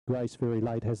Grace very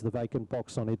late has the vacant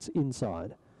box on its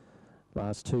inside.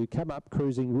 Last two come up,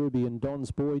 Cruising Ruby and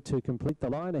Don's Boy to complete the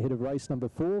line ahead of race number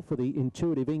 4 for the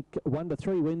Intuitive Inc. 1 to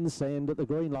 3 wins, and the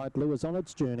green light lures on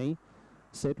its journey.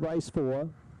 Set race 4.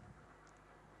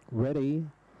 Ready.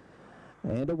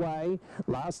 And away.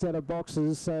 Last out of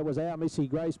boxes was Our Missy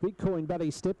Grace. Big Coin Buddy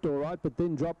stepped all right, but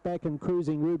then dropped back, and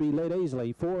Cruising Ruby led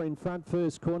easily. 4 in front,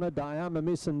 first corner. Diama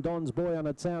Miss and Don's Boy on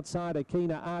its outside.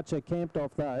 Akina Archer camped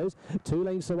off those. 2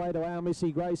 lengths away to Our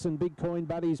Missy Grace, and Big Coin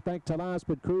Buddy's back to last,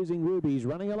 but Cruising Ruby's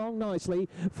running along nicely.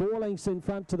 4 lengths in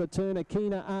front to the turn.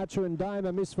 Akina Archer and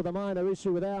Diama Miss for the minor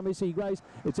issue with Our Missy Grace.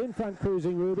 It's in front,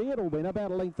 Cruising Ruby. It'll win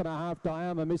about a length and a half.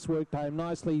 Diama Miss worked home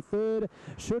nicely. Third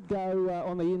should go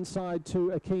on the inside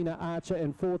to Akina Archer,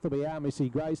 and fourth will be Our Missy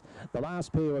Grace. The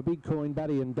last pair were Big Coin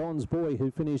Buddy and Don's Boy,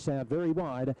 who finished out very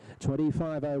wide.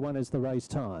 25.01 is the race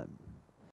time.